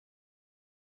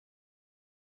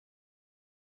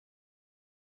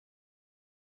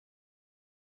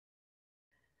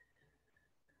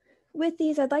with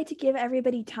these, I'd like to give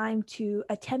everybody time to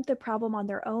attempt the problem on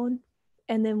their own,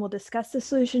 and then we'll discuss the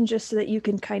solution just so that you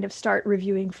can kind of start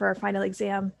reviewing for our final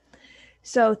exam.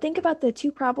 So think about the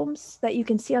two problems that you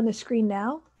can see on the screen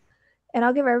now, and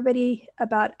I'll give everybody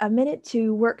about a minute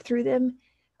to work through them.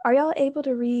 Are y'all able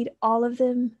to read all of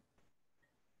them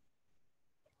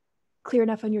clear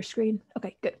enough on your screen?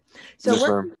 Okay, good. So Yes,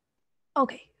 ma'am.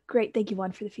 Okay, great. Thank you,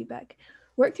 Juan, for the feedback.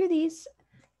 Work through these,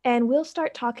 and we'll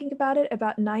start talking about it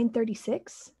about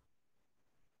 9:36.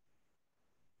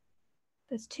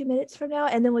 That's 2 minutes from now,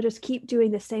 and then we'll just keep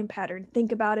doing the same pattern.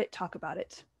 Think about it, talk about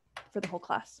it for the whole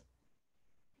class.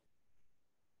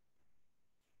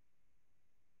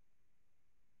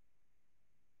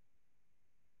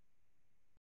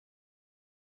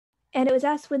 And it was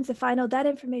asked when's the final. That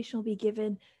information will be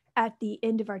given at the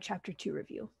end of our chapter 2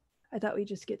 review. I thought we'd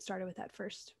just get started with that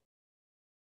first.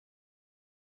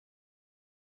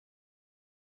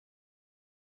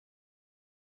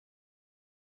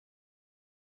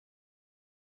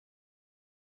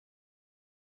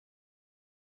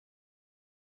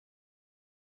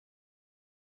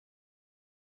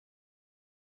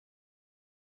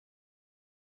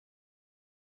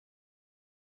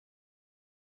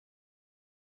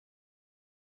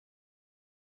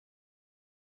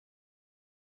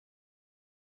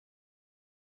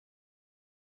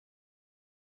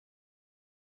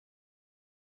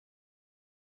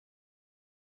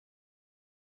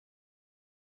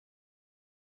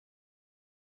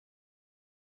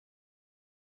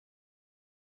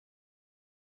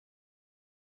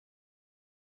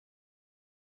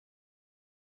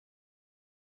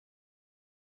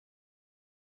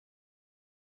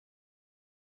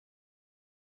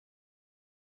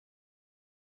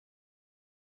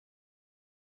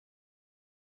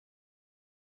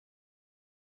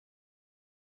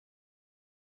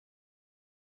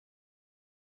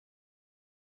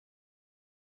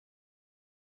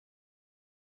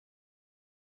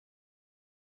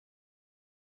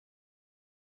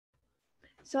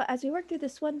 So as we work through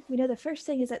this one, we know the first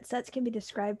thing is that sets can be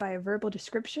described by a verbal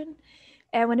description.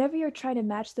 And whenever you're trying to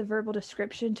match the verbal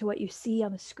description to what you see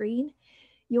on the screen,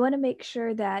 you want to make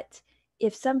sure that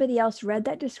if somebody else read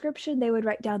that description, they would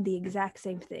write down the exact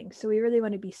same thing. So we really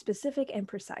want to be specific and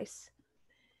precise.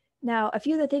 Now, a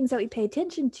few of the things that we pay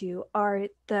attention to are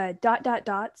the ...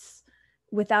 dots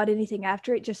without anything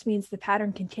after it just means the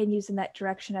pattern continues in that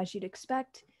direction as you'd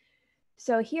expect.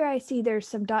 So here I see there's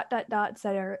some ... dots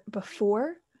that are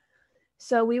before.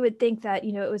 So we would think that,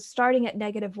 it was starting at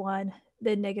 -1,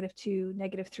 then -2,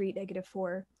 -3,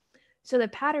 -4. So the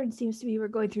pattern seems to be we're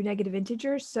going through negative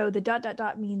integers. So the ...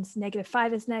 means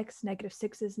 -5 is next,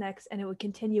 -6 is next, and it would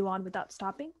continue on without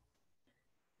stopping.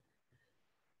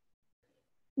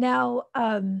 Now,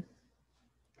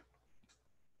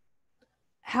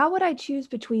 how would I choose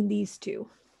between these two?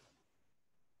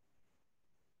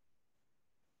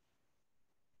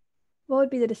 What would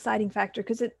be the deciding factor?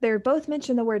 Because they're both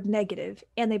mention the word negative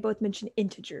and they both mention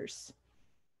integers.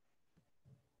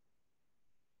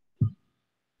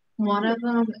 One of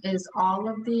them is all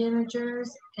of the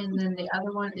integers, and then the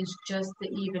other one is just the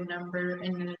even number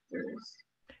integers.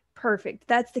 Perfect.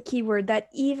 That's the key word. That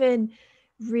even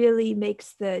really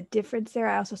makes the difference there.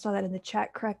 I also saw that in the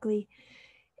chat correctly.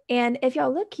 And if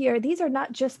y'all look here, these are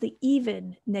not just the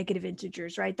even negative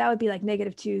integers, right? That would be like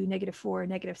 -2, -4,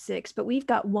 -6. But we've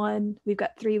got 1, we've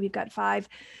got 3, we've got 5.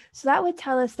 So that would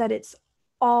tell us that it's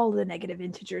all the negative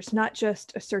integers, not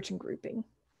just a certain grouping.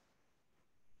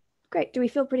 Great. Do we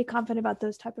feel pretty confident about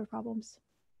those type of problems?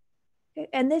 Okay.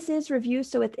 And this is review.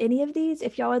 So with any of these,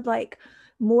 if y'all would like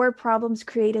more problems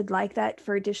created like that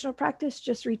for additional practice,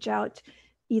 just reach out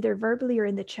either verbally or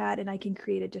in the chat and I can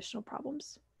create additional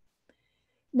problems.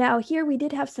 Now here we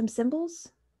did have some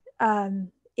symbols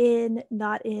in,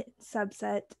 not in,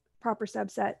 subset, proper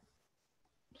subset.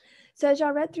 So as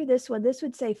y'all read through this one, this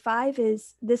would say 5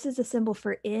 is, this is a symbol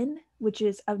for in, which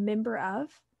is a member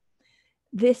of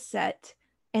this set.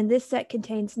 And this set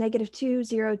contains -2,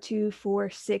 0, 2, 4,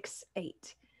 6,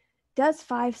 8. Does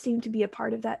 5 seem to be a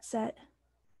part of that set?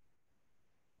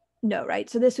 No, right?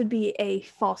 So this would be a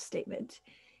false statement.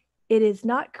 It is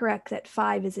not correct that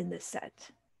 5 is in this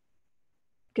set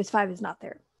because 5 is not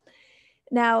there.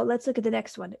 Now let's look at the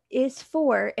next one. Is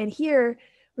 4, and here,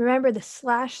 remember the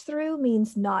slash through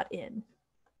means not in.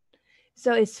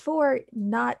 So is 4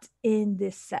 not in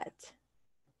this set?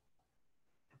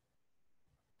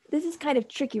 This is kind of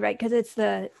tricky, right? Because it's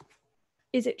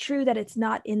is it true that it's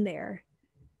not in there?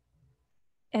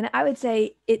 And I would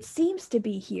say it seems to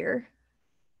be here,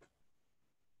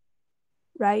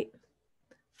 right?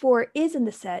 4 is in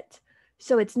the set,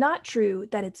 so it's not true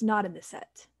that it's not in the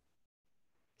set.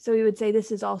 So we would say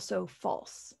this is also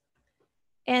false.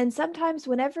 And sometimes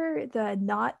whenever the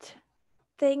not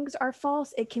things are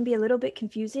false, it can be a little bit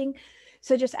confusing.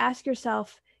 So just ask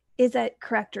yourself, is that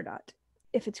correct or not?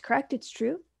 If it's correct, it's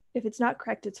true. If it's not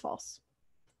correct, it's false.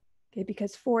 Okay,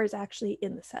 because 4 is actually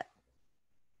in the set.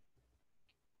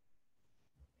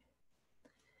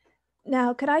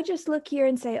 Now, could I just look here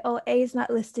and say, oh, A is not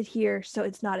listed here, so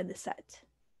it's not in the set?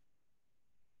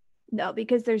 No,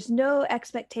 because there's no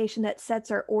expectation that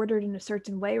sets are ordered in a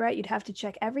certain way, right? You'd have to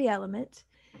check every element.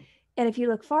 And if you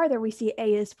look farther, we see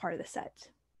A is part of the set.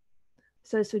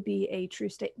 So this would be a true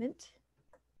statement.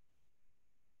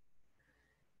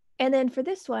 And then for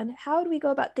this one, how do we go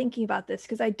about thinking about this?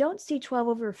 Because I don't see 12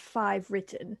 over 5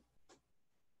 written.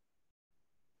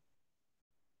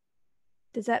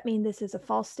 Does that mean this is a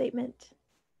false statement?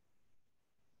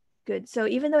 Good. So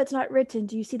even though it's not written,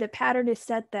 do you see the pattern is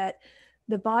set that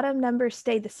the bottom numbers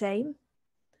stay the same?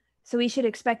 So we should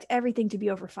expect everything to be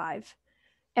over 5.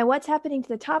 And what's happening to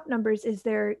the top numbers is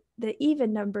they're the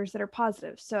even numbers that are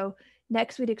positive. So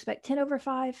next we'd expect 10 over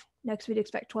 5. Next we'd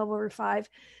expect 12 over 5.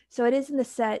 So it is in the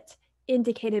set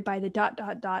indicated by the ...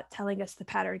 telling us the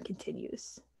pattern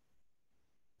continues.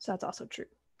 So that's also true.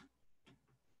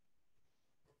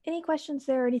 Any questions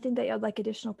there or anything that you'd like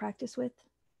additional practice with?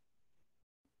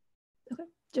 Okay,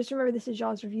 just remember this is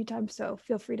y'all's review time, so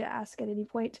feel free to ask at any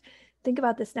point. Think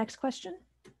about this next question.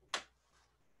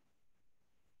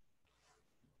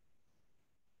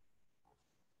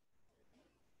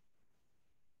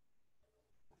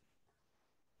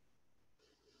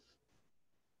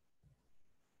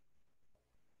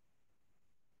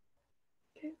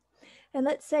 Okay, and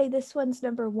let's say this one's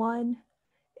number 1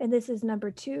 and this is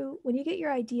number 2. When you get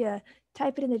your idea,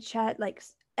 type it in the chat like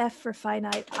F for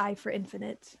finite, I for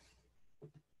infinite.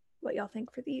 What y'all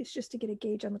think for these, just to get a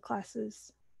gauge on the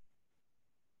classes.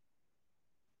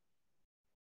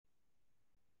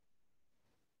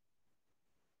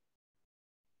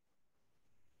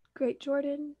 Great,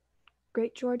 Jordan.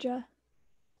 Great, Georgia.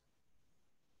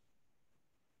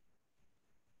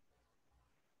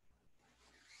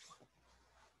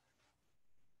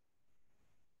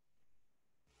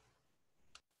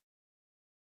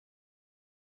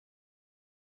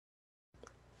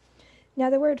 Now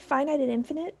the word finite and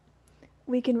infinite,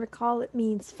 we can recall it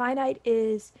means finite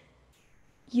is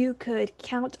you could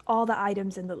count all the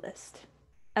items in the list.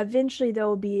 Eventually there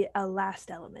will be a last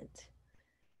element.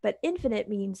 But infinite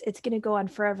means it's going to go on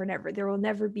forever and ever. There will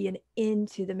never be an end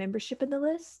to the membership in the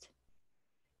list.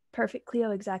 Perfect,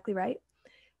 Cleo, exactly right.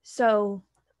 So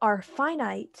our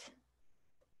finite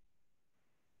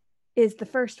is the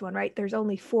first one, right? There's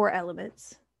only 4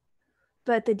 elements.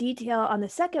 But the detail on the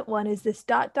second one is this ...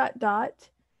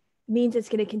 means it's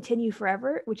going to continue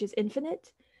forever, which is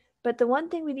infinite. But the one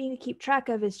thing we need to keep track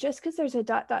of is just because there's a ...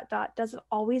 doesn't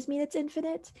always mean it's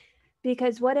infinite.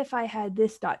 Because what if I had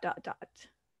this ...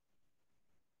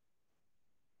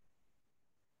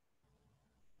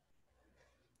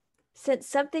 Since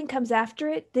something comes after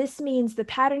it, this means the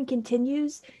pattern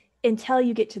continues until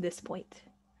you get to this point.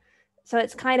 So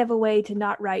it's kind of a way to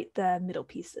not write the middle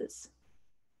pieces.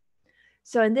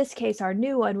 So in this case, our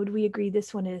new one, would we agree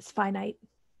this one is finite?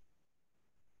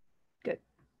 Good.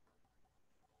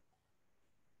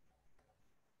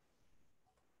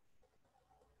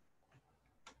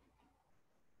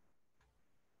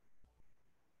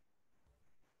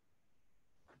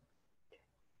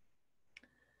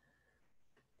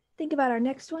 Think about our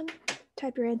next one.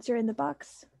 Type your answer in the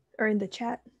box or in the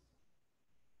chat.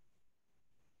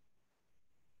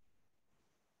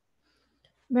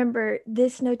 Remember,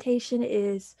 this notation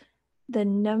is the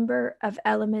number of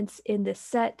elements in the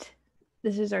set.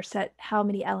 This is our set, how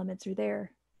many elements are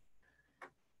there.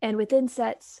 And within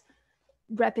sets,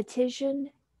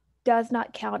 repetition does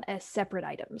not count as separate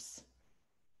items.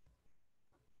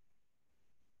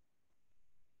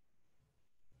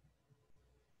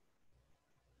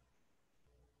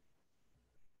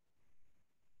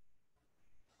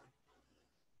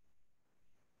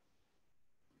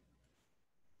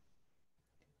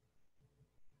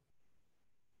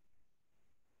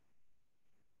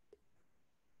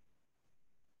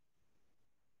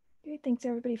 Okay, thanks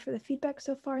everybody for the feedback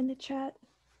so far in the chat.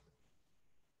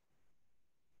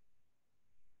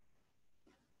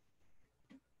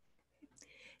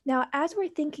 Now, as we're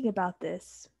thinking about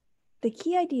this, the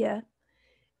key idea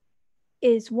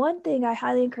is one thing I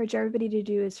highly encourage everybody to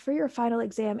do is for your final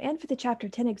exam and for the chapter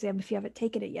 10 exam, if you haven't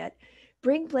taken it yet,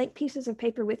 bring blank pieces of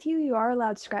paper with you. You are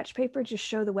allowed scratch paper, just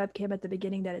show the webcam at the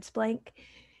beginning that it's blank.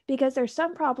 because there's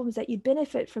some problems that you'd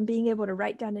benefit from being able to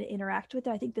write down and interact with.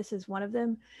 I think this is one of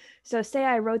them. So say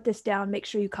I wrote this down, make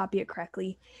sure you copy it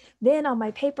correctly. Then on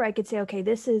my paper, I could say, okay,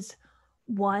 this is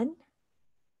 1,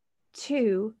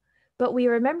 2, but we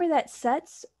remember that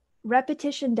sets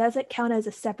repetition doesn't count as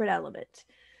a separate element.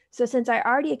 So since I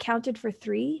already accounted for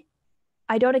 3,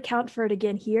 I don't account for it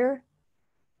again here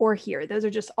or here. Those are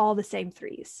just all the same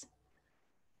 3s.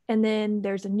 And then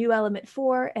there's a new element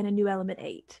 4 and a new element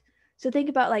 8. So think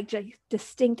about like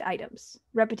distinct items.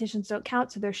 Repetitions don't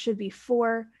count, so there should be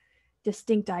 4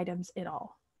 distinct items in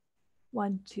all.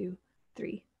 1, 2,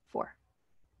 3, 4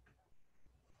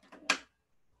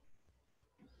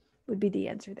 would be the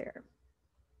answer there.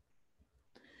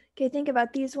 Okay, think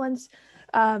about these ones.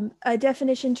 A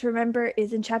definition to remember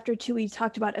is in chapter 2, we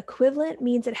talked about equivalent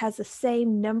means it has the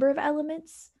same number of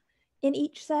elements in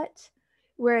each set,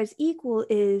 whereas equal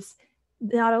is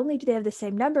not only do they have the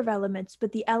same number of elements,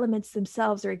 but the elements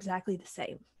themselves are exactly the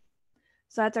same.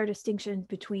 So that's our distinction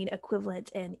between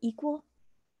equivalent and equal.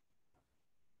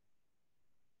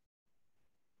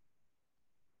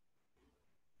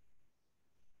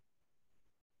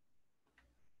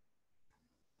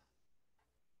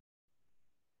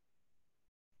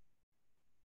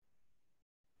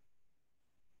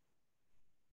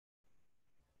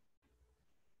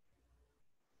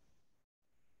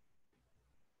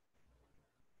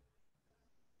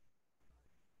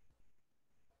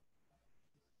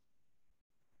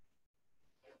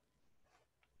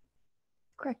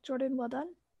 Correct, Jordan, well done.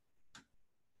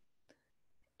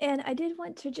 And I did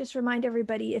want to just remind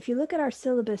everybody, if you look at our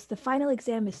syllabus, the final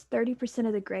exam is 30%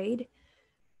 of the grade.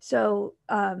 So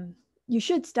you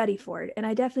should study for it. And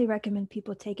I definitely recommend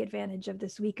people take advantage of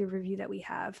this week of review that we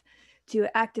have to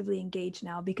actively engage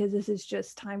now, because this is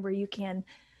just time where you can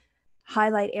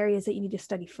highlight areas that you need to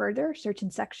study further,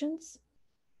 certain sections.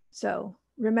 So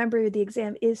remember, the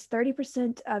exam is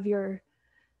 30% of your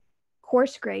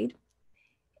course grade,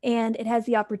 and it has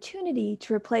the opportunity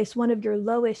to replace one of your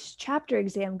lowest chapter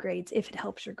exam grades if it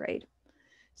helps your grade.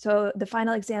 So the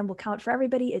final exam will count for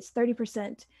everybody. It's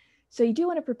 30%. So you do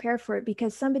want to prepare for it,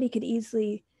 because somebody could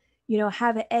easily,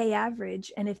 have an A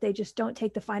average. And if they just don't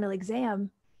take the final exam,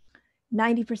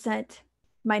 90%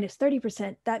 minus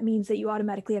 30%, that means that you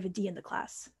automatically have a D in the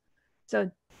class. So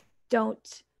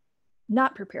don't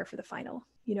not prepare for the final.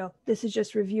 This is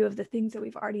just review of the things that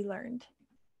we've already learned.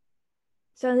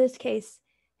 So in this case,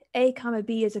 A comma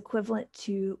B is equivalent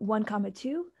to 1 comma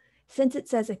 2. Since it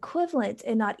says equivalent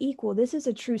and not equal, this is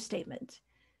a true statement,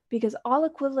 because all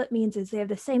equivalent means is they have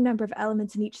the same number of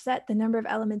elements in each set. The number of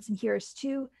elements in here is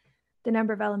 2. The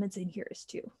number of elements in here is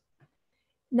 2.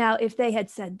 Now, if they had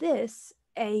said this,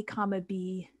 A comma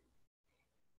B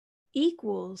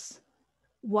equals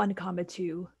 1 comma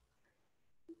 2,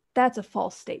 that's a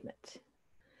false statement,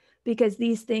 because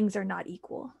these things are not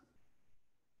equal.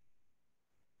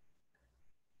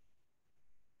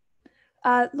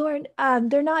 Lauren,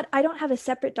 they're not, I don't have a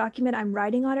separate document. I'm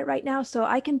writing on it right now, so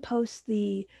I can post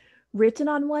the written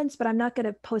on ones, but I'm not going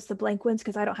to post the blank ones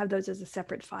because I don't have those as a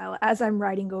separate file. As I'm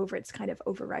writing over, it's kind of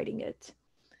overwriting it,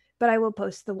 but I will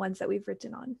post the ones that we've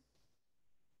written on.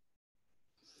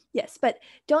 Yes, but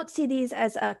don't see these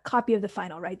as a copy of the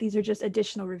final, right? These are just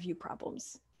additional review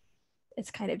problems. It's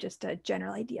kind of just a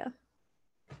general idea.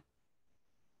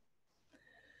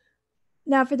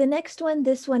 Now for the next one,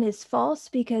 this one is false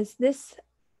because this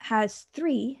has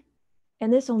 3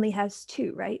 and this only has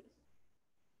 2, right?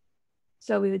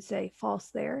 So we would say false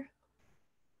there.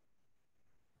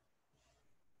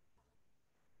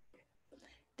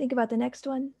 Think about the next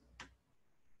one.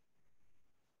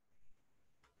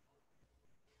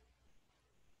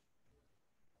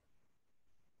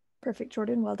 Perfect,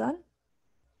 Jordan, well done.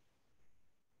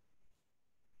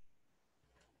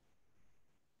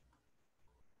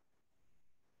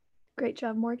 Great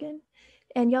job, Morgan.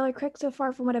 And y'all are correct so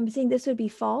far from what I'm seeing. This would be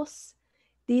false.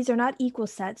 These are not equal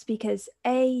sets because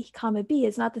A comma B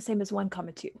is not the same as 1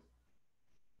 comma 2.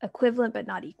 Equivalent, but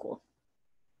not equal.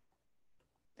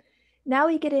 Now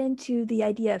we get into the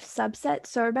idea of subsets.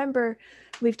 So remember,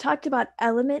 we've talked about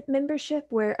element membership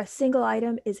where a single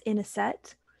item is in a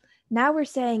set. Now we're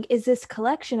saying, is this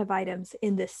collection of items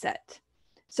in this set?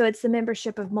 So it's the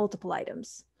membership of multiple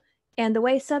items. And the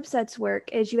way subsets work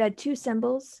is you add 2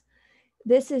 symbols.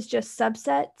 This is just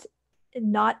subset,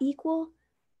 not equal.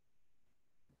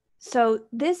 So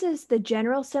this is the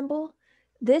general symbol.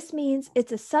 This means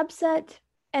it's a subset,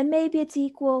 and maybe it's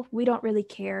equal. We don't really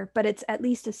care, but it's at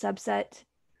least a subset.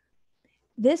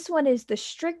 This one is the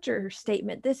stricter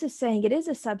statement. This is saying it is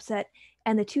a subset,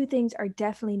 and the 2 things are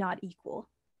definitely not equal.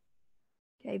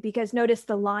 Okay, because notice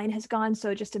the line has gone,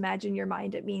 so just imagine your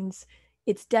mind, it means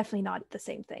it's definitely not the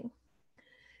same thing.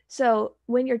 So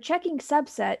when you're checking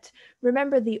subset,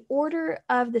 remember the order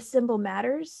of the symbol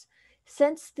matters.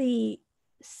 Since the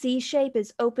C shape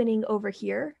is opening over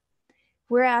here,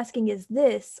 we're asking, is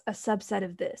this a subset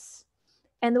of this?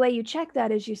 And the way you check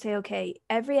that is you say, okay,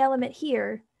 every element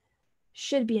here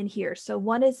should be in here. So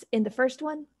one is in the first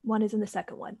one is in the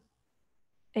second one.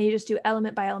 And you just do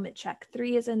element by element check.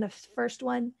 3 is in the first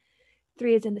one,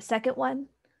 3 is in the second one.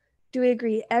 Do we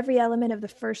agree every element of the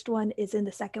first one is in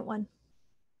the second one?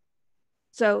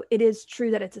 So it is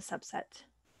true that it's a subset.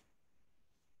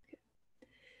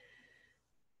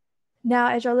 Now,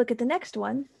 as y'all look at the next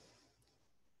one,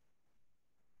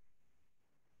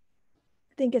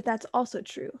 think if that's also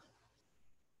true.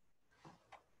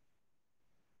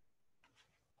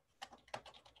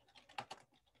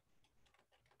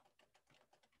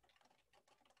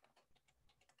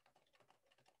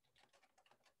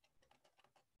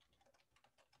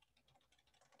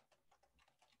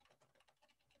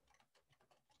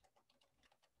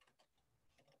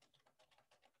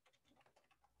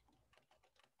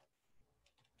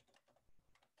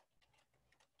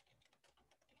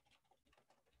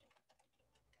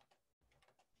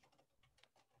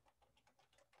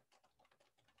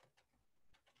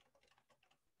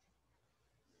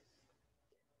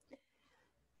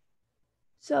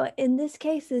 So in this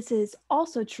case, this is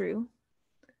also true.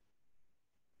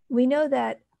 We know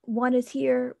that 1 is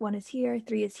here, 1 is here,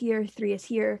 3 is here, 3 is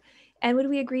here. And would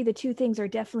we agree the two things are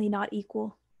definitely not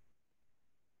equal?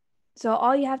 So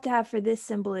all you have to have for this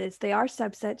symbol is they are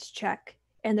subsets, check,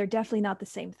 and they're definitely not the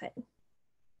same thing.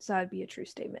 So that would be a true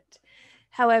statement.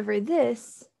 However,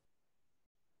 this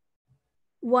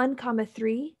 1,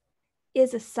 3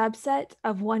 is a subset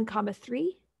of 1,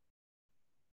 3.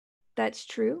 That's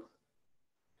true.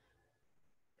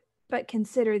 But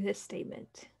consider this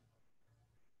statement,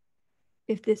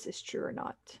 if this is true or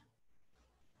not.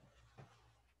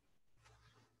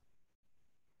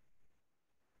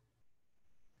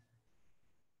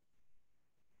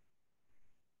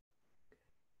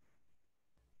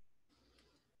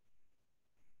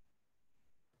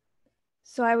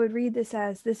 So I would read this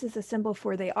as, this is a symbol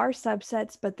for they are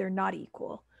subsets, but they're not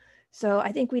equal. So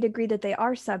I think we'd agree that they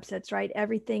are subsets, right?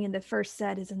 Everything in the first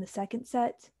set is in the second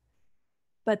set,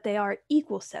 but they are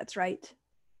equal sets, right?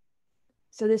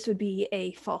 So this would be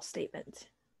a false statement.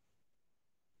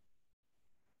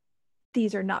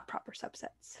 These are not proper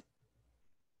subsets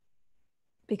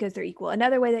because they're equal.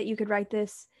 Another way that you could write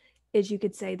this is you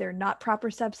could say they're not proper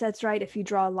subsets, right? If you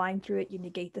draw a line through it, you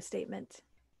negate the statement.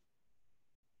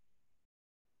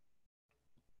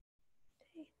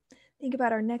 Okay. Think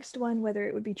about our next one, whether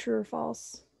it would be true or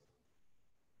false.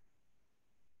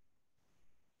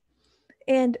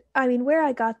 And I mean, where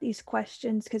I got these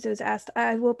questions, because it was asked,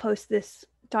 I will post this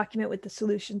document with the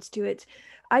solutions to it.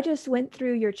 I just went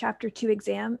through your chapter 2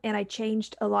 exam and I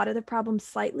changed a lot of the problems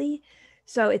slightly.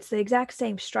 So it's the exact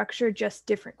same structure, just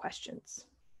different questions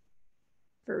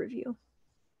for review.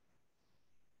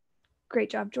 Great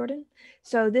job, Jordan.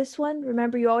 So this one,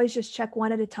 remember, you always just check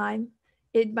one at a time.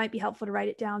 It might be helpful to write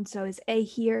it down. So is A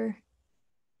here?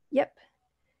 Yep.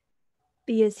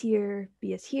 B is here,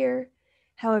 B is here.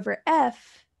 However,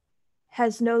 F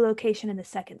has no location in the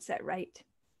second set, right?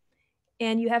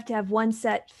 And you have to have one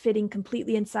set fitting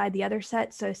completely inside the other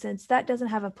set. So since that doesn't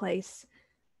have a place,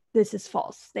 this is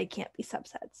false. They can't be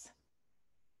subsets.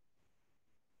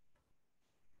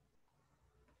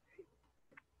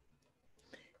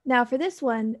 Now for this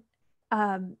one,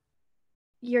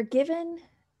 you're given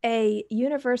a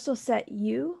universal set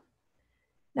U.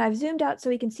 Now I've zoomed out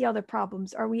so we can see all the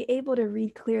problems. Are we able to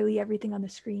read clearly everything on the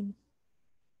screen?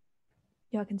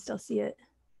 Y'all can still see it.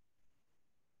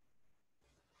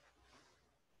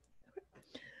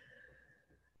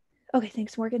 Okay,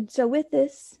 thanks, Morgan. So with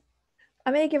this,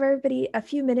 I'm going to give everybody a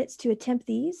few minutes to attempt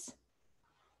these.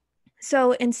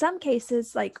 So in some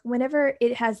cases, like whenever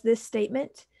it has this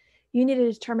statement, you need to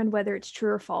determine whether it's true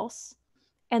or false.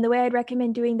 And the way I'd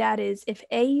recommend doing that is if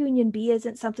A union B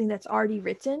isn't something that's already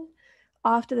written,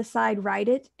 off to the side, write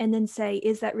it, and then say,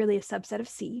 is that really a subset of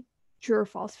C? True or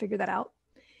false, figure that out.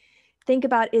 Think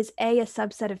about, is A a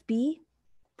subset of B?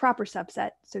 Proper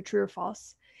subset, so true or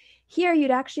false. Here, you'd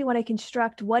actually want to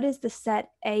construct what is the set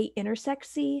A intersects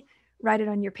C, write it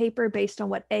on your paper based on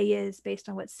what A is, based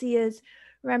on what C is.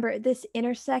 Remember, this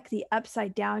intersect, the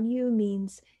upside down U,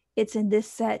 means it's in this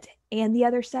set and the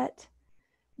other set.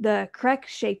 The correct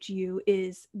shaped U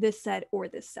is this set or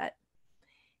this set.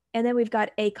 And then we've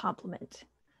got A complement,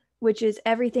 which is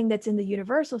everything that's in the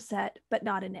universal set, but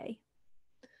not an A.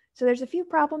 So there's a few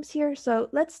problems here. So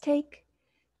let's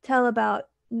tell about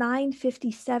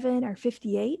 957 or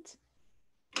 58.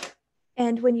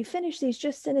 And when you finish these,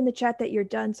 just send in the chat that you're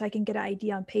done so I can get an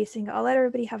idea on pacing. I'll let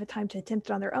everybody have a time to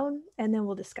attempt it on their own, and then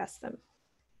we'll discuss them.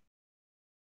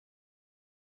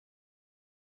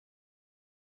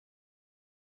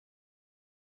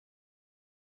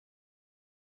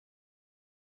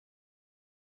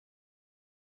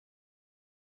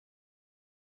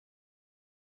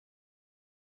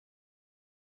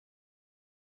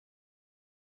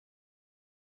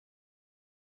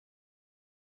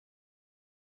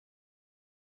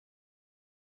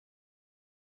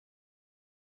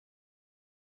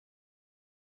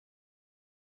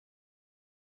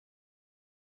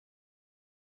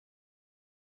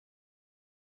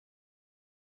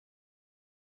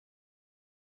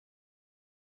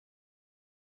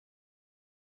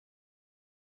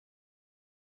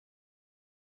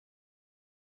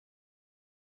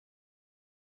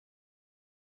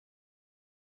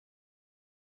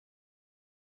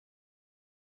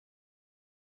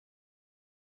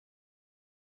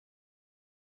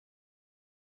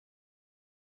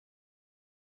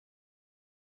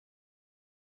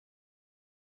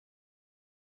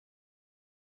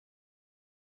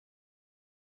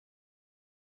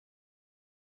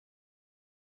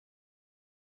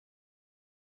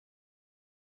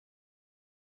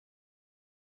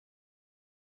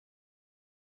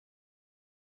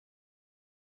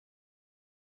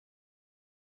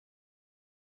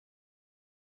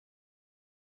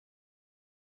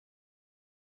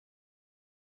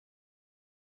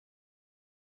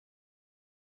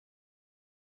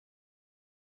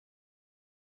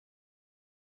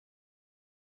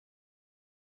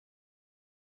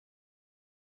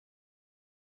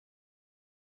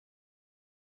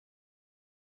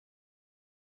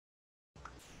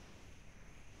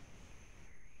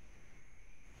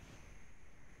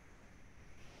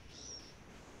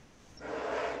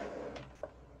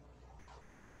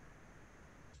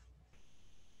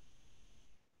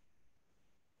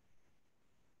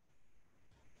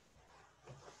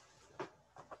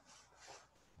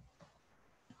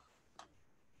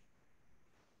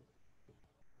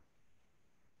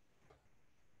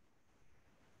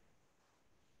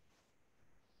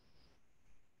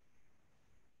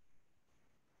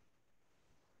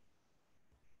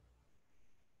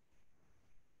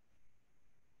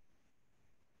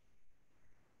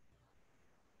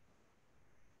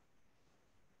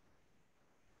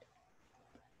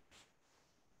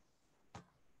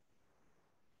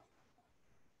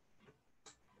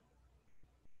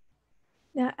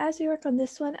 Now, as we work on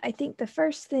this one, I think the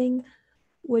first thing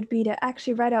would be to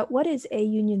actually write out what is A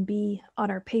union B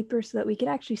on our paper so that we can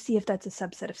actually see if that's a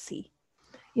subset of C.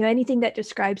 You know, anything that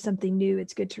describes something new,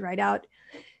 it's good to write out.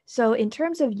 So in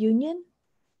terms of union,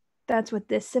 that's what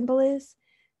this symbol is.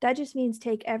 That just means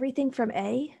take everything from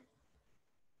A.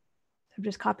 I'm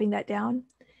just copying that down.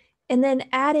 And then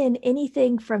add in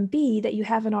anything from B that you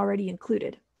haven't already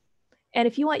included. And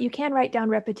if you want, you can write down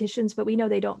repetitions, but we know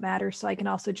they don't matter. So I can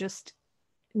also just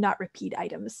not repeat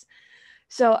items.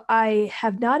 So I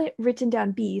have not written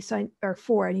down B, or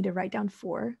 4, I need to write down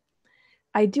 4.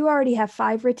 I do already have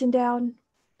 5 written down,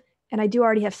 and I do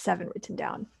already have 7 written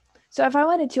down. So if I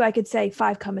wanted to, I could say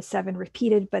 5, 7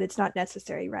 repeated, but it's not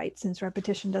necessary, right? Since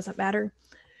repetition doesn't matter.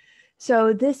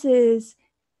 So this is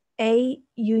A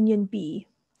union B.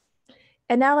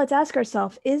 And now let's ask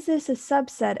ourselves, is this a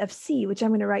subset of C, which I'm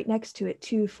going to write next to it,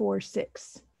 2, 4,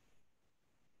 6?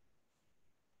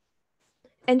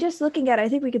 And just looking at it, I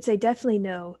think we could say definitely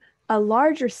no. A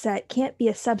larger set can't be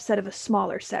a subset of a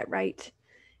smaller set, right?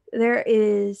 There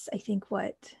is, I think,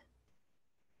 what?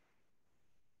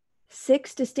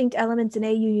 6 distinct elements in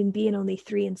A union B and only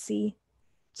 3 in C.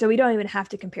 So we don't even have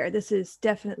to compare. This is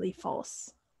definitely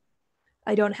false.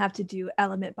 I don't have to do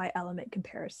element by element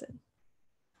comparison.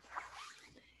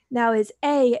 Now, is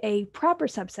A proper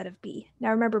subset of B? Now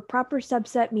remember, proper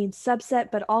subset means subset,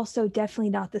 but also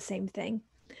definitely not the same thing.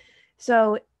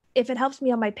 So if it helps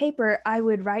me on my paper, I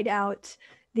would write out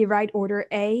the right order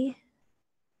A,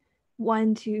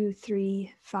 1, 2,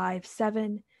 3, 5,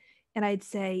 7. And I'd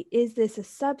say, is this a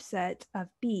subset of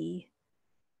B,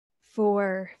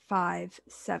 4, 5,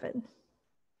 7?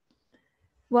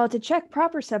 Well, to check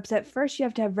proper subset, first you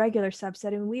have to have regular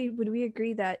subset. And would we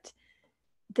agree that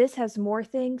this has more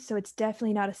things, so it's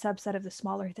definitely not a subset of the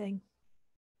smaller thing?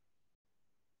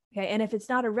 Okay, and if it's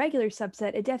not a regular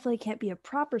subset, it definitely can't be a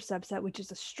proper subset, which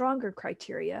is a stronger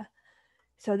criteria.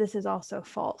 So this is also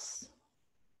false.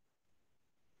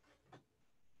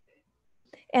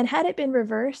 And had it been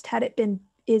reversed, had it been,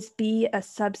 is B a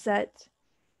subset,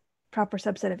 proper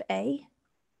subset of A?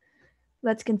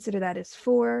 Let's consider that as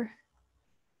 4,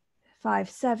 5,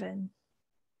 7.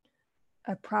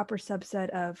 a proper subset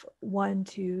of 1,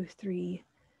 2, 3,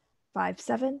 5,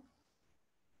 7.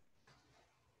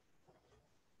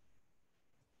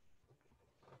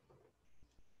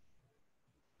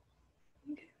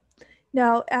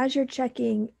 Now, as you're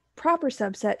checking proper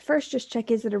subset, first just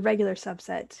check, is it a regular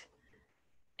subset?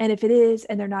 And if it is,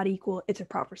 and they're not equal, it's a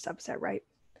proper subset, right?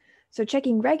 So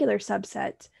checking regular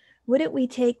subset, wouldn't we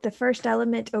take the first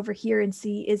element over here and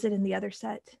see, is it in the other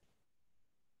set?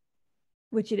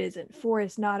 Which it isn't. 4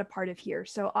 is not a part of here.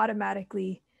 So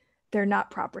automatically, they're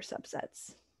not proper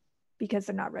subsets because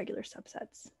they're not regular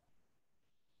subsets.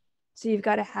 So you've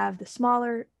got to have the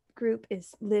smaller group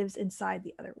lives inside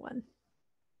the other one.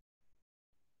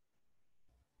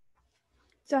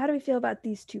 So how do we feel about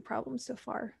these two problems so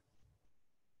far?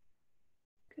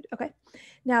 Good. Okay.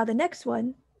 Now the next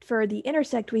one, for the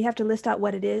intersect, we have to list out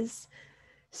what it is.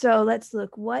 So let's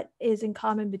look, what is in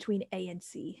common between A and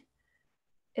C?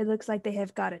 It looks like they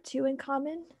have got a 2 in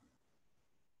common.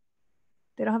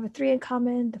 They don't have a 3 in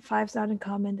common. The 5's not in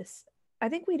common. I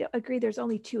think we'd agree there's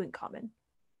only 2 in common.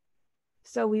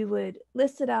 So we would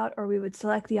list it out, or we would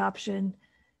select the option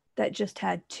that just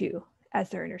had 2 as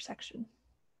their intersection.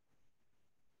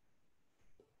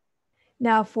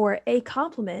 Now for A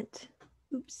complement,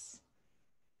 oops.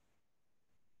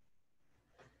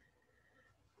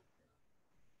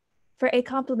 For A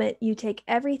complement, you take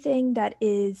everything that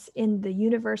is in the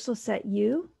universal set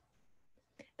U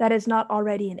that is not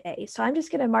already in A. So I'm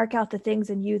just going to mark out the things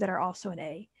in U that are also in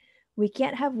A. We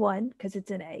can't have 1 because it's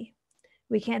in A.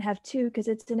 We can't have 2 because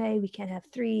it's in A. We can't have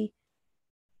 3.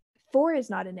 4 is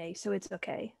not in A, so it's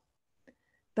okay.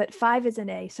 But 5 is in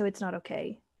A, so it's not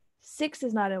okay. 6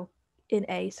 is not in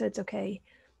A, so it's okay.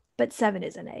 But 7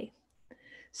 is in A.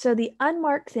 So the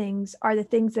unmarked things are the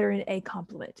things that are in A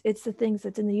complement. It's the things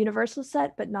that's in the universal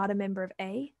set, but not a member of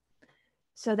A.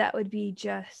 So that would be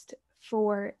just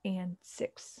 4 and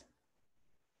 6.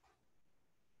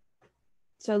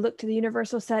 So look to the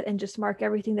universal set and just mark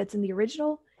everything that's in the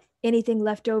original. Anything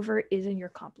left over is in your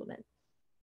complement.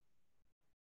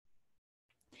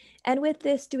 And with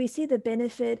this, do we see the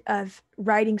benefit of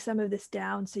writing some of this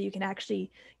down so you can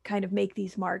actually kind of make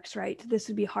these marks, right? This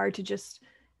would be hard to just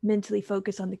mentally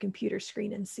focus on the computer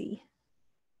screen and see.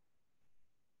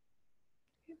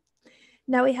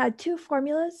 Now we had 2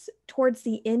 formulas towards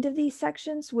the end of these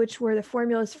sections, which were the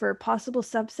formulas for possible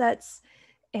subsets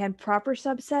and proper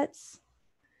subsets.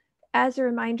 As a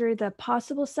reminder, the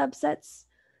possible subsets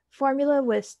formula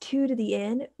was 2 to the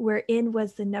n, where n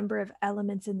was the number of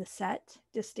elements in the set,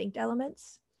 distinct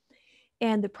elements.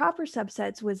 And the proper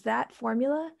subsets was that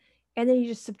formula, and then you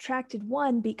just subtracted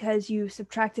 1 because you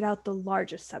subtracted out the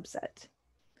largest subset.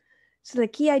 So the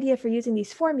key idea for using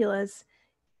these formulas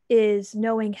is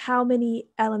knowing how many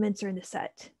elements are in the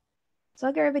set. So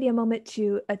I'll give everybody a moment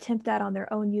to attempt that on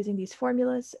their own using these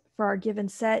formulas for our given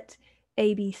set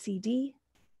A, B, C, D.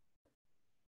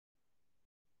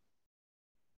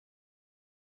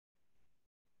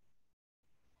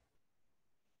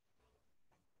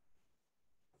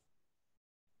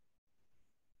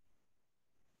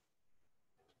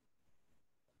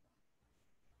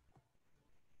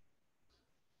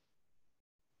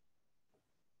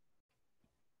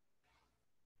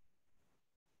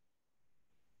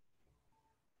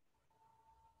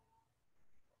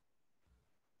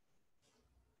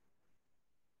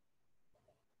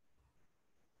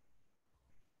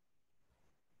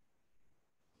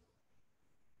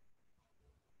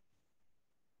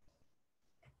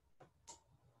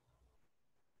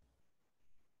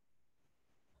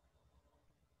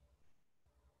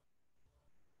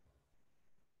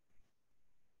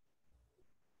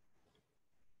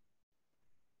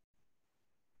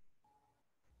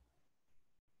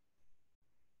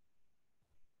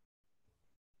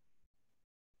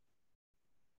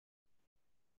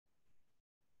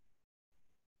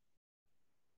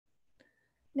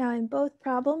 Now in both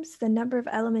problems, the number of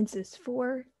elements is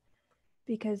 4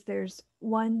 because there's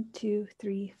 1, 2,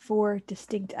 3, 4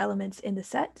 distinct elements in the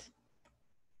set.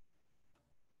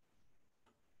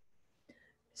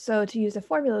 So to use a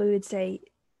formula, we would say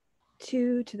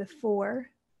 2 to the 4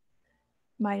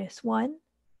 minus 1.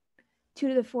 2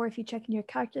 to the 4, if you check in your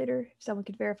calculator, if someone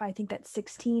could verify, I think that's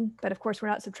 16. But of course, we're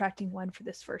not subtracting 1 for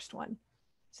this first one.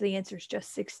 So the answer is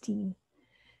just 16.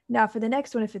 Now for the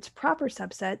next one, if it's proper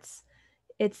subsets,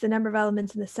 it's the number of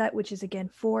elements in the set, which is again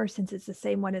 4, since it's the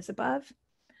same one as above.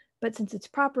 But since it's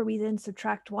proper, we then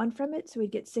subtract 1 from it. So we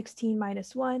get 16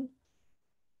 minus 1,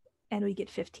 and we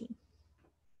get 15.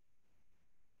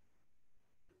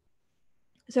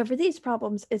 So for these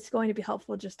problems, it's going to be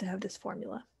helpful just to have this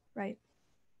formula, right?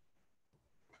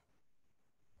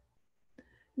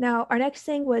 Now, our next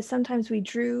thing was sometimes we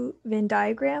drew Venn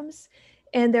diagrams,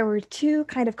 and there were two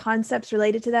kind of concepts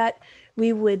related to that.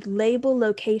 We would label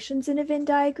locations in a Venn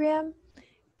diagram,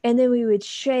 and then we would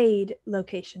shade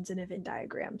locations in a Venn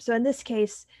diagram. So in this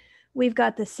case, we've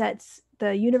got the sets,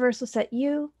 the universal set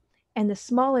U, and the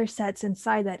smaller sets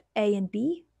inside that A and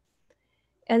B.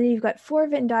 And then you've got 4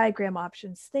 Venn diagram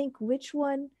options. Think which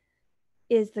one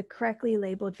is the correctly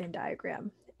labeled Venn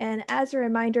diagram. And as a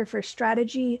reminder for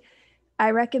strategy, I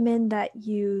recommend that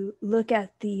you look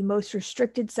at the most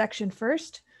restricted section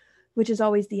first, which is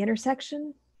always the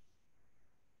intersection.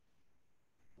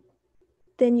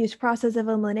 Then use process of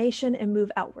elimination and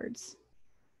move outwards.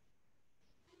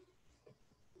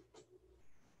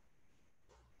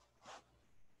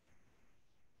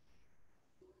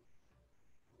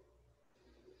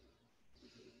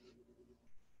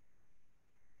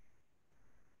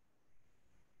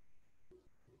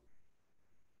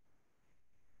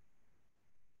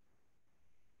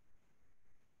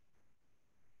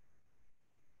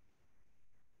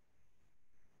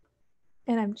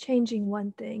 And I'm changing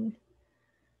one thing.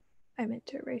 I meant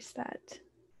to erase that.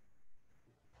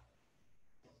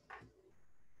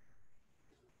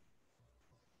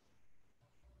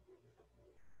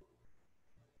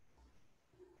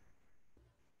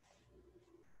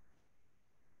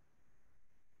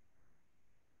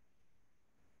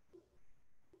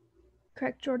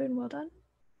 Correct, Jordan, well done.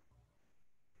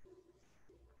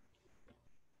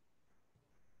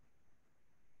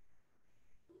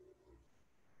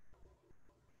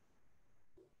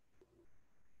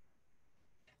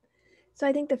 So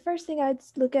I think the first thing I'd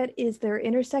look at is their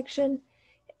intersection.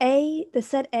 The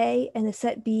set A and the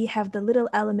set B have the little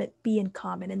element B in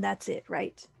common, and that's it,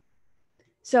 right?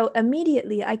 So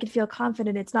immediately I could feel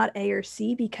confident it's not A or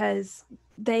C because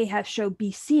they have show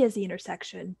BC as the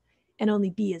intersection and only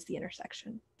B is the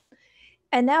intersection.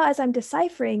 And now as I'm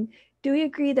deciphering, do we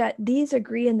agree that these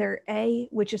agree in their A,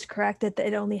 which is correct, that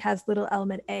it only has little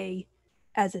element A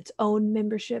as its own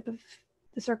membership of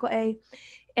the circle A?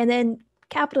 And then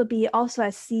capital B also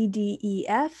has C, D, E,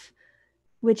 F,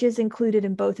 which is included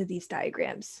in both of these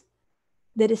diagrams.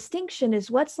 The distinction is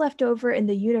what's left over in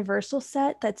the universal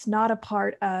set that's not a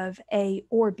part of A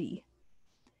or B.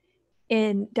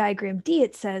 In diagram D,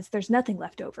 it says there's nothing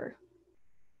left over.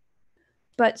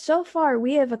 But so far,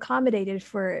 we have accommodated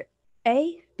for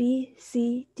A, B,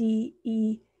 C, D,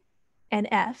 E, and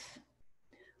F.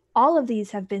 All of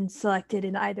these have been selected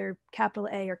in either capital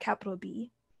A or capital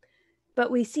B. But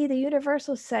we see the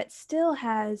universal set still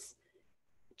has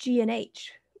G and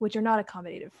H, which are not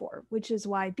accommodated for, which is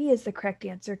why B is the correct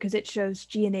answer because it shows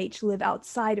G and H live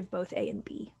outside of both A and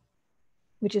B,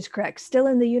 which is correct. Still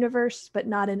in the universe, but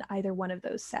not in either one of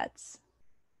those sets.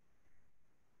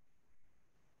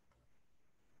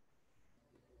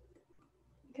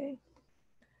 Okay.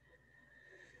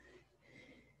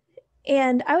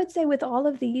 And I would say with all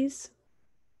of these,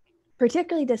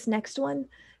 particularly this next one,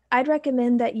 I'd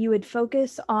recommend that you would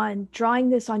focus on drawing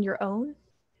this on your own,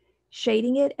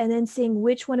 shading it, and then seeing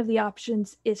which one of the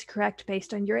options is correct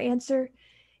based on your answer.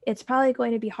 It's probably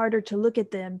going to be harder to look at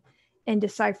them and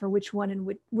decipher which one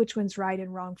and which one's right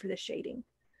and wrong for the shading.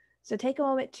 So take a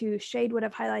moment to shade what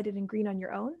I've highlighted in green on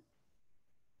your own,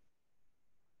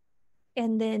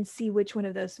 and then see which one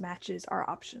of those matches our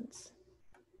options.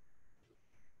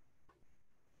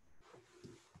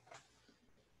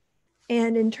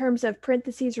 And in terms of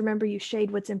parentheses, remember you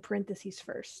shade what's in parentheses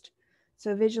first.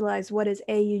 So visualize what does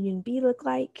A union B look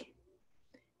like,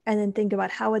 and then think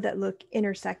about how would that look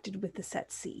intersected with the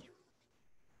set C.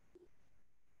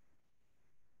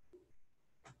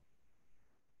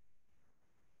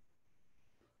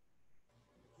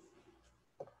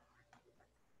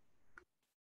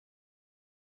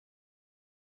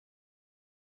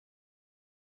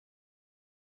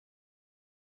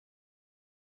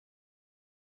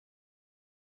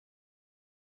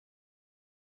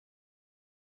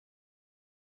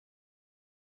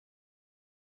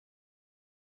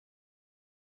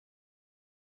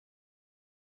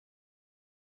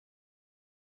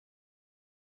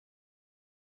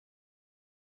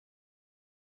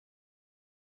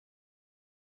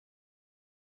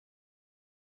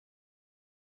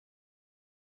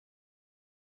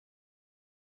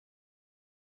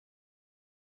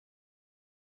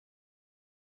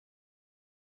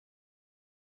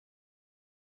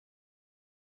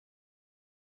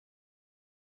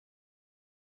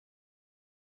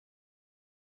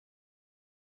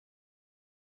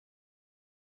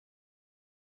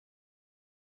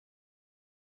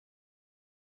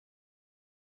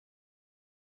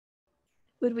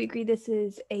 Would we agree this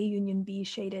is A union B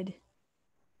shaded?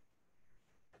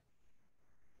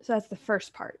 So that's the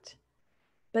first part.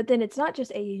 But then it's not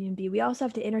just A union B. We also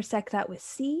have to intersect that with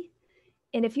C.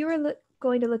 And if you were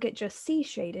going to look at just C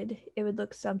shaded, it would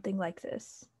look something like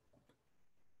this.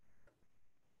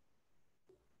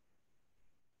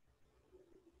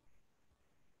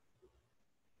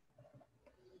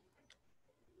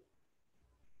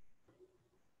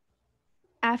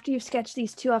 After you've sketched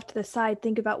these two off to the side,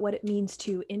 think about what it means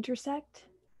to intersect.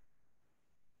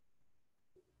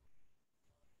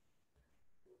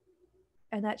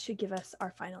 And that should give us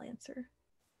our final answer.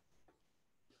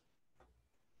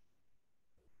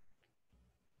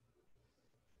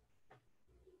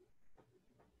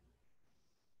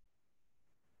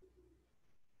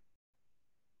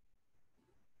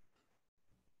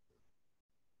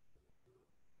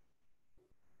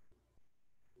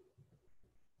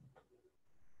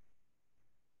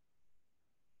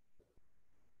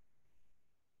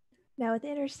 Now with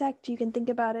intersect, you can think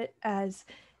about it as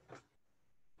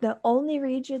the only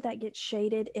region that gets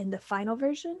shaded in the final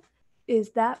version is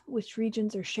that which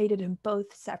regions are shaded in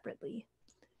both separately.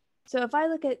 So if I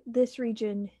look at this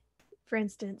region, for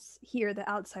instance, here, the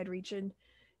outside region,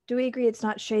 do we agree it's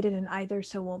not shaded in either,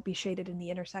 so it won't be shaded in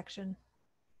the intersection?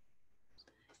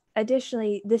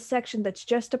 Additionally, this section that's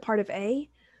just a part of A,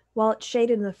 while it's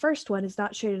shaded in the first one, is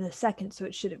not shaded in the second, so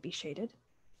it shouldn't be shaded.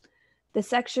 The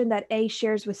section that A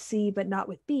shares with C but not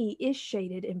with B is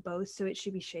shaded in both, so it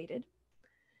should be shaded.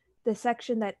 The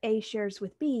section that A shares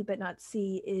with B but not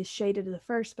C is shaded in the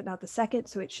first but not the second,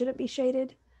 so it shouldn't be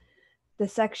shaded. The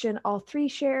section all three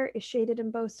share is shaded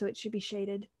in both, so it should be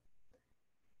shaded.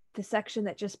 The section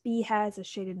that just B has is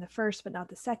shaded in the first but not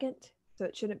the second, so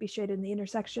it shouldn't be shaded in the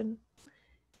intersection.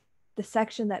 The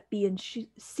section that B and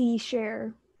C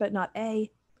share but not A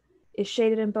is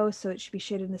shaded in both, so it should be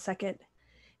shaded in the second.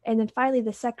 And then finally,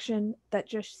 the section that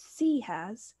just C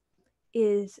has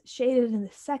is shaded in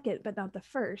the second but not the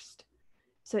first,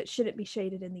 so it shouldn't be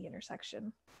shaded in the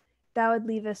intersection. That would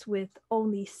leave us with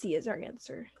only C as our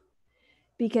answer,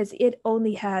 because it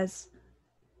only has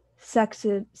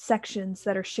sections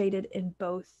that are shaded in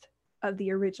both of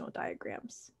the original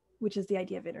diagrams, which is the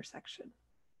idea of intersection.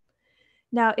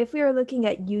 Now, if we are looking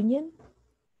at union,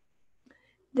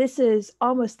 this is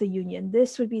almost the union.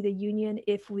 This would be the union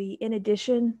if we, in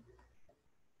addition,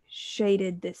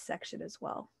 shaded this section as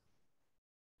well,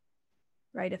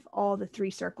 right? If all the three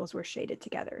circles were shaded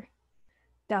together,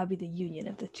 that would be the union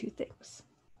of the two things.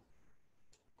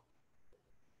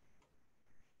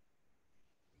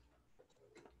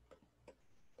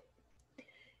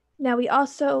 Now we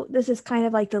also, this is kind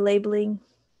of like the labeling.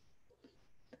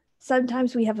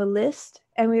 Sometimes we have a list,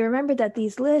 and we remember that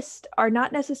these lists are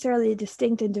not necessarily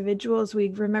distinct individuals. We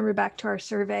remember back to our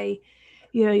survey,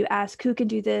 you ask who can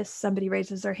do this, somebody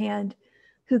raises their hand,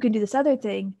 who can do this other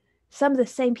thing. Some of the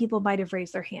same people might have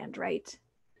raised their hand, right?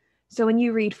 So when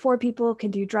you read 4 people can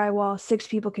do drywall, 6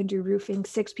 people can do roofing,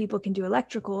 6 people can do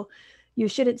electrical, you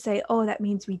shouldn't say, oh, that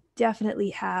means we definitely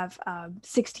have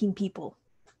 16 people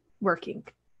working,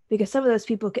 because some of those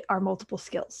people are multiple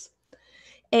skills.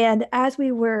 And as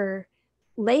we were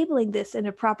labeling this in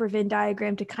a proper Venn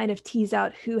diagram to kind of tease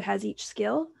out who has each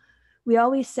skill, we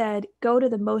always said, go to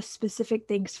the most specific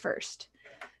things first.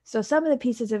 So some of the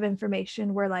pieces of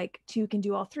information were like 2 can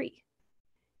do all 3.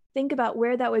 Think about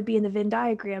where that would be in the Venn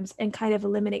diagrams and kind of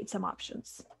eliminate some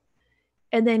options.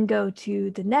 And then go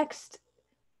to the next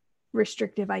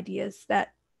restrictive ideas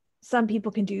that some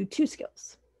people can do 2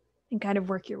 skills and kind of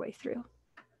work your way through.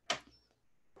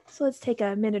 So let's take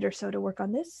a minute or so to work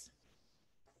on this.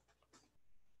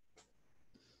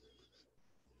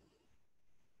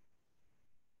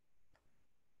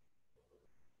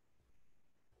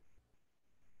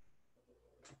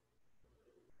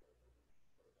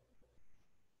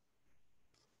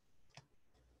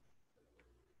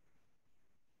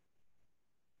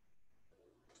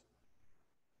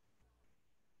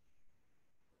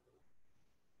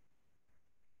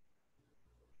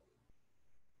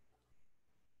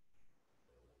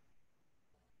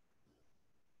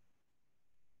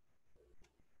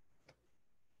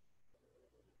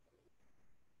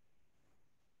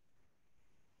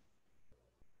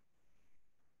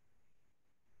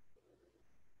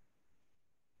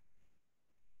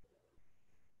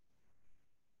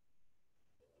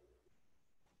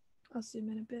 I'll zoom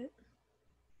in a bit.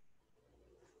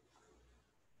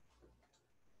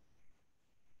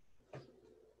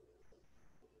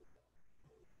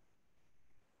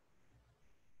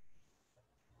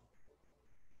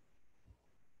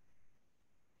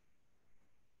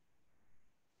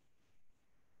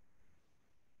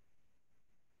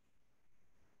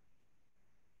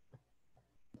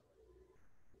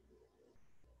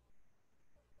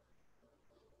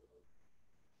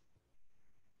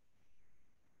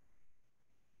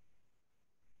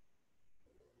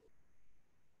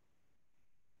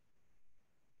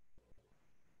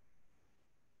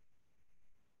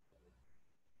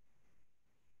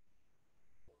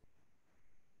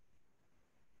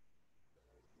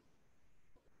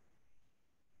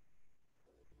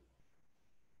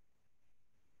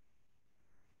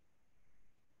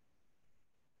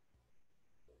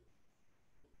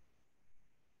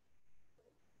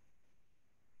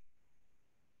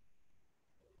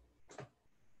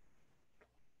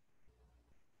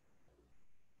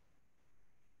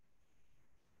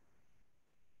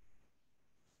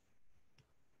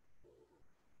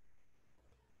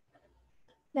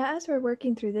 Now, as we're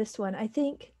working through this one, I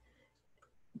think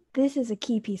this is a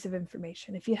key piece of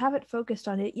information. If you haven't focused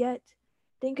on it yet,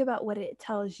 think about what it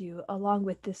tells you along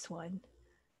with this one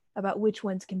about which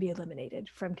ones can be eliminated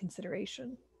from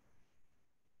consideration.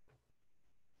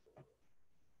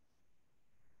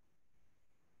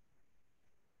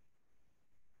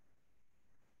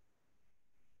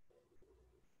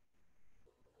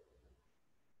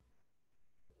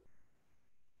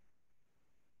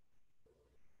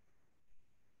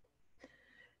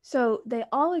 So they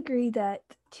all agree that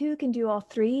 2 can do all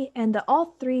 3, and the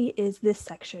all 3 is this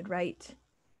section, right?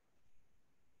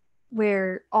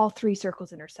 Where all 3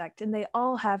 circles intersect, and they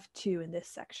all have 2 in this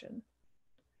section.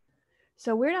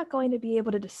 So we're not going to be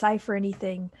able to decipher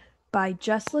anything by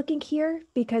just looking here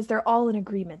because they're all in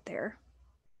agreement there.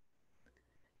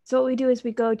 So what we do is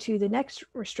we go to the next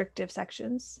restrictive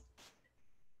sections,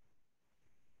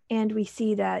 and we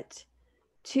see that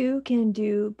 2 can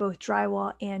do both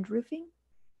drywall and roofing.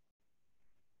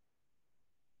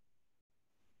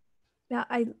 Now,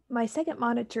 my second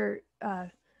monitor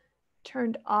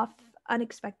turned off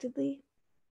unexpectedly,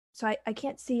 so I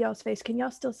can't see y'all's face. Can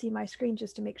y'all still see my screen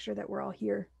just to make sure that we're all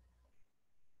here?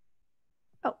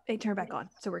 Oh, it turned back on,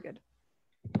 so we're good.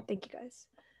 Thank you, guys.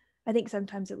 I think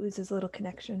sometimes it loses a little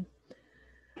connection.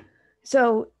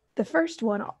 So the first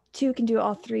one, 2 can do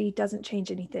all 3, doesn't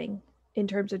change anything in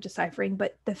terms of deciphering,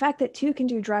 but the fact that 2 can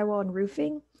do drywall and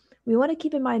roofing, we want to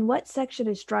keep in mind what section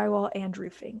is drywall and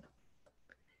roofing.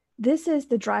 This is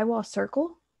the drywall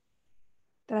circle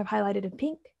that I've highlighted in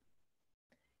pink.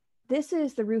 This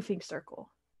is the roofing circle.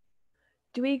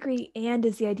 Do we agree and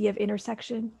is the idea of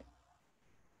intersection?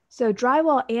 So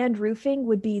drywall and roofing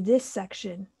would be this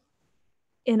section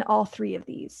in all 3 of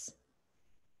these.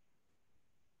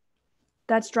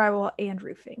 That's drywall and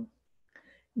roofing.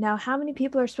 Now, how many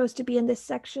people are supposed to be in this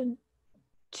section?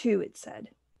 2, it said.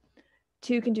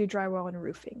 2 can do drywall and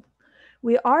roofing.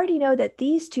 We already know that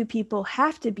these 2 people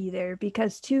have to be there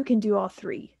because 2 can do all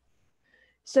 3.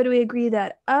 So do we agree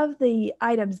that of the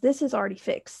items, this is already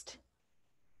fixed?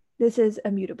 This is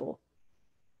immutable.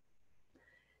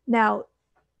 Now,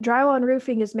 drywall and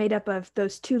roofing is made up of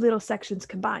those 2 little sections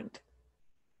combined.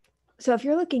 So if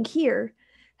you're looking here,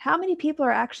 how many people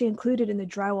are actually included in the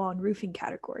drywall and roofing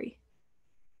category?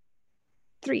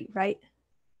 3, right?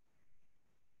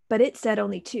 But it said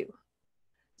only 2.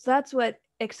 So that's what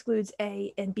excludes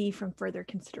A and B from further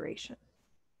consideration.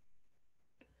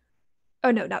 Oh,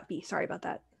 no, not B. Sorry about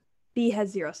that. B has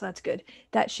 0, so that's good.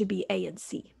 That should be A and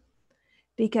C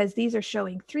because these are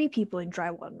showing 3 people in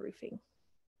drywall and roofing.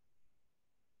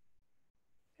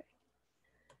 Okay.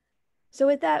 So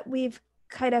with that, we've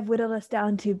kind of whittled us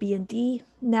down to B and D.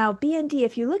 Now, B and D,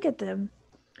 if you look at them,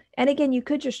 and again, you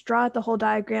could just draw out the whole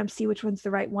diagram, see which one's the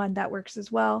right one. That works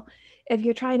as well. If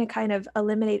you're trying to kind of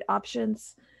eliminate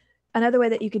options, another way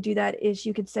that you could do that is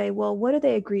you could say, well, what do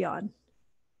they agree on?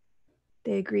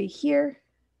 They agree here.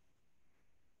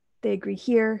 They agree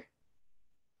here.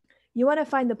 You want to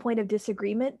find the point of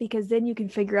disagreement because then you can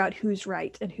figure out who's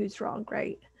right and who's wrong,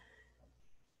 right?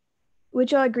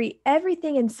 Would y'all agree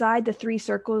everything inside the 3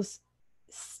 circles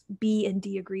B and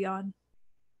D agree on?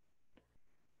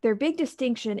 Their big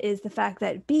distinction is the fact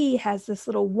that B has this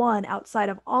little 1 outside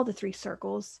of all the 3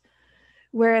 circles,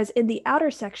 whereas in the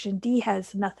outer section, D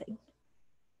has nothing.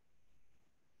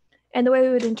 And the way we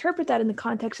would interpret that in the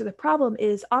context of the problem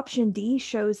is option D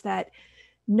shows that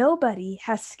nobody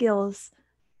has skills,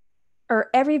 or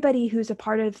everybody who's a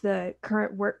part of the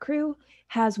current work crew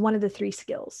has one of the 3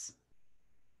 skills.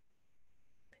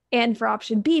 And for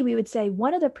option B, we would say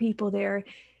one of the people there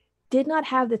did not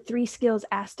have the 3 skills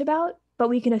asked about, but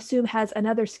we can assume has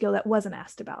another skill that wasn't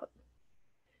asked about.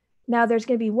 Now, there's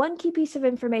going to be one key piece of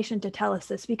information to tell us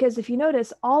this, because if you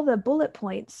notice, all the bullet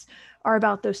points are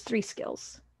about those 3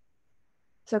 skills.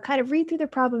 So kind of read through the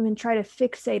problem and try to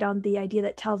fixate on the idea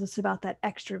that tells us about that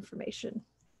extra information.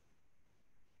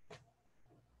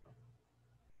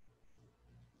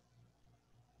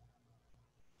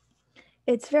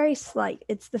 It's very slight.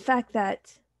 It's the fact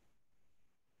that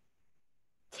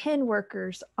 10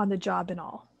 workers on the job in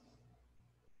all.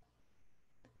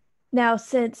 Now,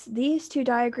 since these 2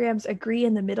 diagrams agree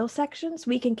in the middle sections,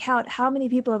 we can count how many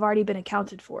people have already been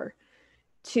accounted for.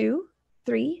 2,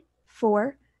 3,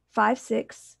 4, 5,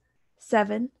 6,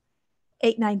 7,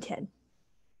 8, 9, 10.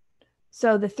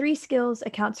 So the 3 skills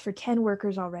accounts for 10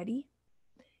 workers already.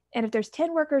 And if there's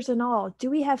 10 workers in all, do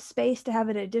we have space to have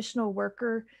an additional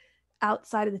worker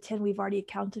outside of the 10 we've already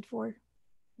accounted for?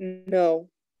 No.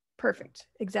 Perfect.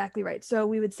 Exactly right. So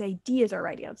we would say D is our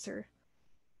right answer.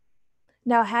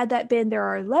 Now, had that been there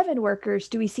are 11 workers,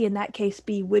 do we see in that case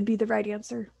B would be the right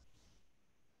answer?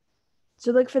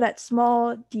 So look for that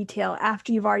small detail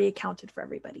after you've already accounted for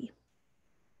everybody.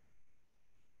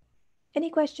 Any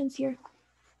questions here?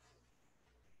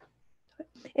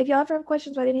 If y'all ever have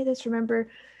questions about any of this, remember,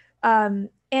 and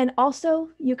also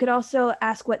you could also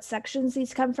ask what sections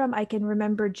these come from. I can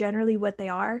remember generally what they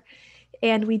are.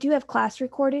 And we do have class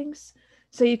recordings.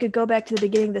 So you could go back to the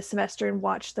beginning of the semester and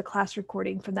watch the class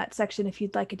recording from that section if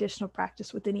you'd like additional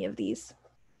practice with any of these.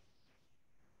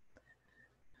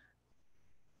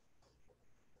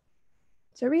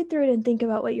 So read through it and think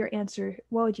about what your answer,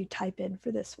 what would you type in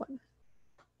for this one?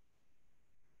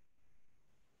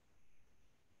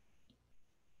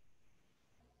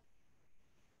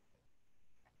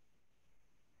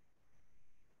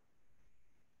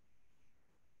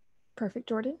 Perfect,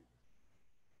 Jordan.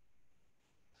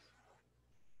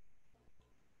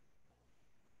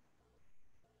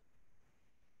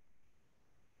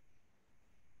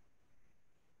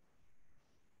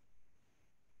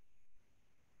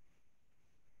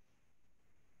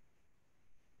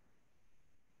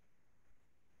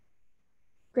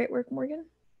 Great work, Morgan.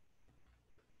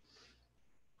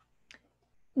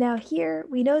 Now here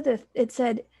we know that it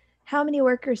said how many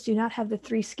workers do not have the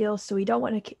 3 skills, so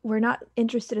we're not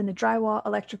interested in the drywall,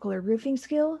 electrical, or roofing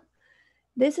skill.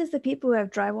 This is the people who have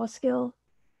drywall skill.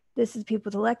 This is people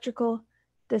with electrical.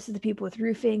 This is the people with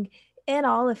roofing. In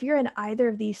all, if you're in either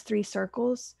of these 3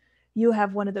 circles, you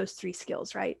have one of those 3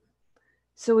 skills, right?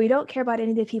 So we don't care about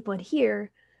any of the people in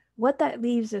here. What that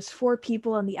leaves is 4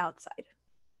 people on the outside.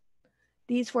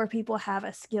 These 4 people have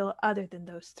a skill other than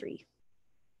those 3.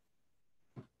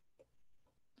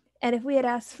 And if we had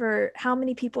asked for how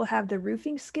many people have the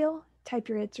roofing skill, type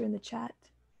your answer in the chat.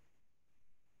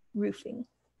 Roofing.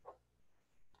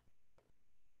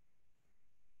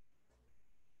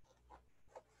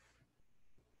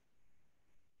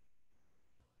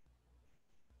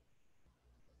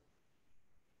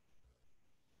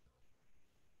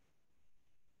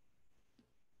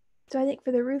 So I think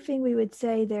for the roofing, we would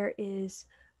say there is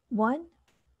 1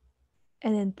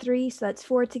 and then 3. So that's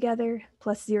 4 together,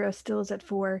 plus 0 still is at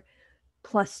 4,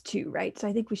 plus 2, right? So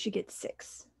I think we should get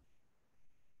 6.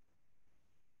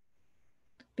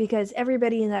 Because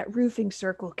everybody in that roofing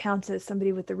circle counts as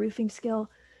somebody with the roofing skill.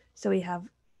 So we have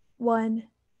 1,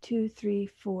 2, 3,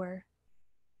 4,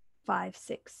 5,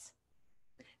 6.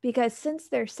 Because since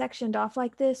they're sectioned off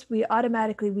like this, we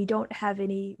don't have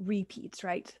any repeats,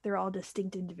 right? They're all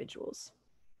distinct individuals.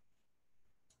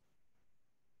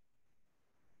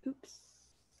 Oops.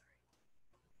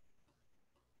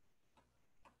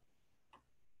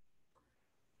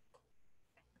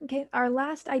 Okay, our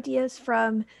last ideas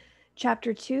from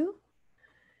chapter 2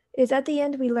 is at the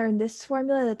end we learn this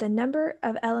formula that the number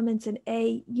of elements in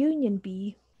A union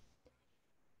B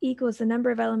equals the number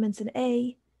of elements in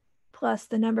A plus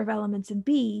the number of elements in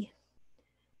B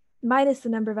minus the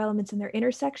number of elements in their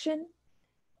intersection.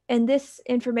 And this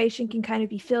information can kind of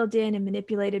be filled in and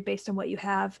manipulated based on what you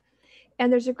have.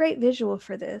 And there's a great visual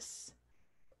for this.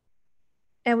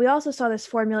 And we also saw this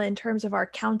formula in terms of our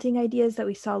counting ideas that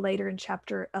we saw later in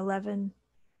chapter 11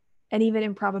 and even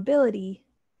in probability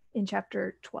in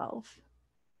chapter 12.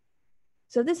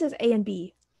 So this is A and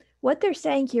B. What they're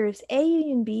saying here is A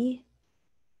union B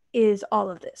is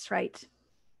all of this, right?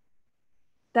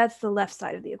 That's the left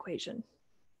side of the equation.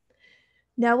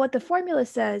 Now, what the formula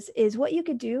says is what you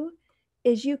could do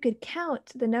is you could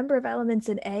count the number of elements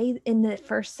in A in the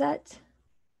first set.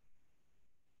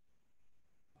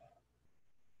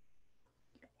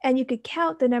 And you could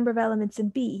count the number of elements in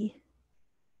B.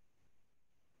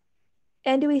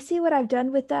 And do we see what I've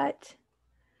done with that?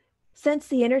 Since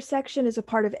the intersection is a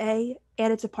part of A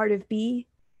and it's a part of B,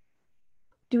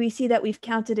 do we see that we've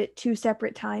counted it 2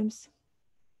 separate times?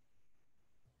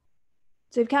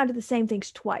 So we've counted the same things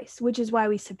twice, which is why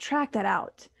we subtract that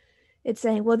out. It's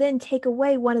saying, well, then take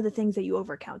away one of the things that you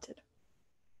overcounted.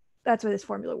 That's why this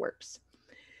formula works.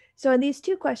 So in these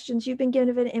 2 questions, you've been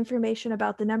given information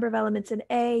about the number of elements in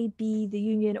A, B, the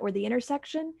union, or the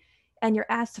intersection, and you're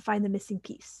asked to find the missing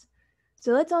piece.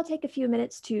 So let's all take a few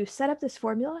minutes to set up this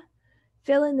formula,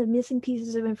 fill in the missing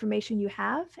pieces of information you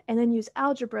have, and then use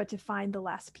algebra to find the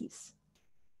last piece.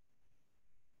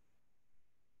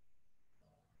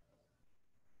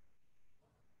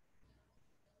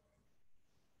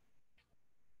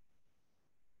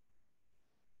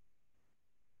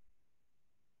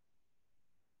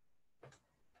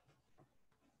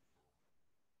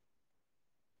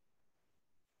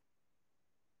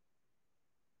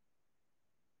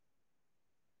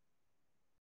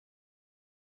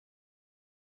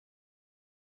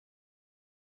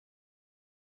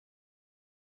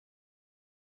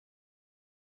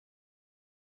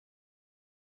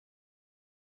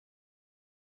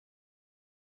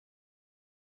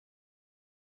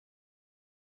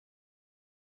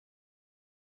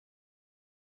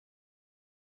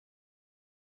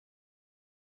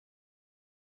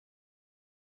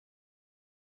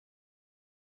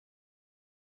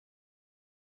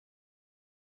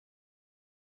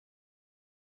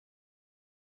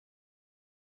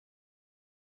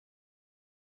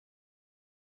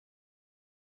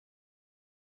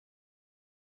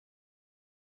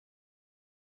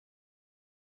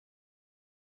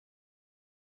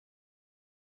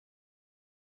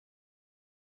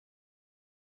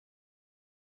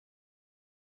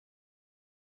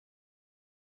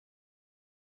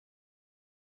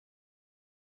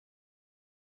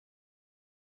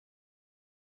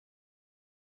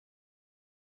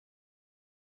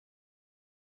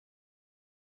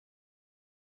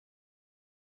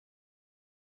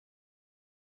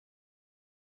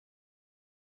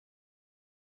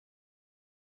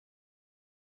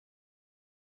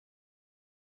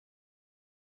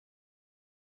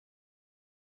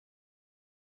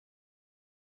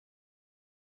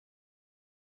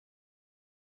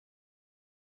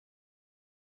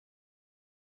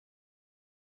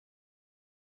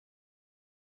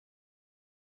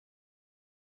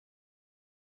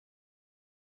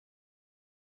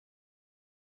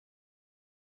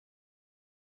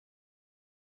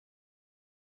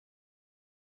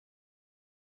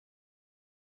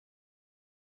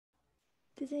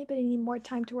 Does anybody need more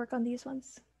time to work on these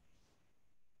ones?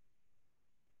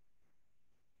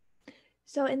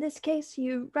 So in this case,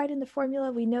 you write in the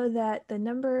formula, we know that the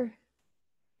number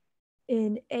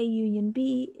in A union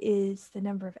B is the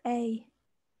number of A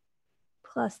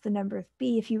plus the number of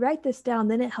B. If you write this down,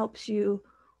 then it helps you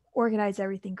organize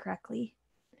everything correctly.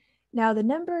 Now the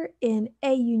number in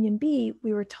A union B,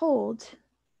 we were told,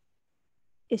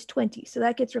 is 20. So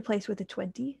that gets replaced with a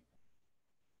 20.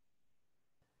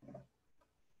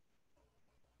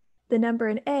 The number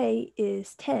in A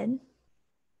is 10.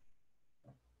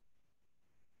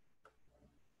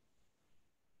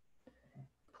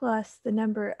 Plus the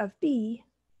number of B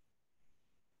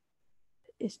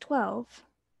is 12.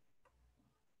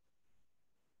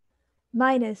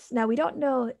 Minus, now we don't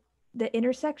know the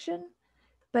intersection,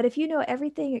 but if you know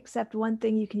everything except one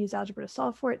thing, you can use algebra to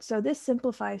solve for it. So this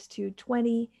simplifies to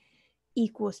 20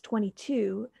 equals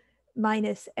 22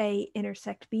 minus A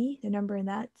intersect B, the number in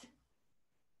that.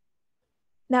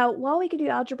 Now, while we can do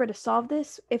algebra to solve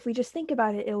this, if we just think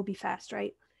about it, it will be fast,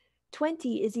 right?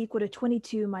 20 is equal to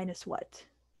 22 minus what?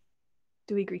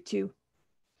 Do we agree? 2.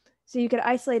 So you could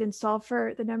isolate and solve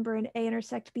for the number in A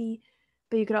intersect B,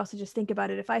 but you could also just think about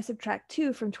it. If I subtract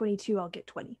 2 from 22, I'll get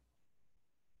 20.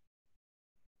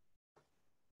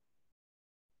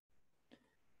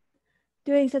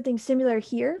 Doing something similar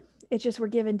here, it's just we're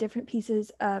given different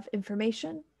pieces of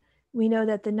information. We know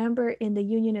that the number in the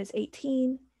union is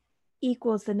 18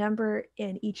 equals the number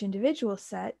in each individual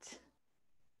set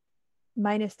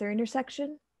minus their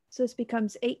intersection. So this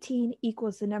becomes 18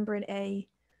 equals the number in A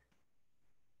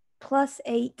plus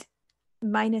 8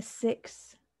 minus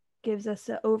 6 gives us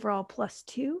an overall plus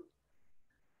 2.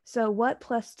 So what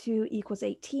plus 2 equals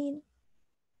 18?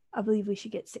 I believe we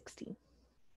should get 16.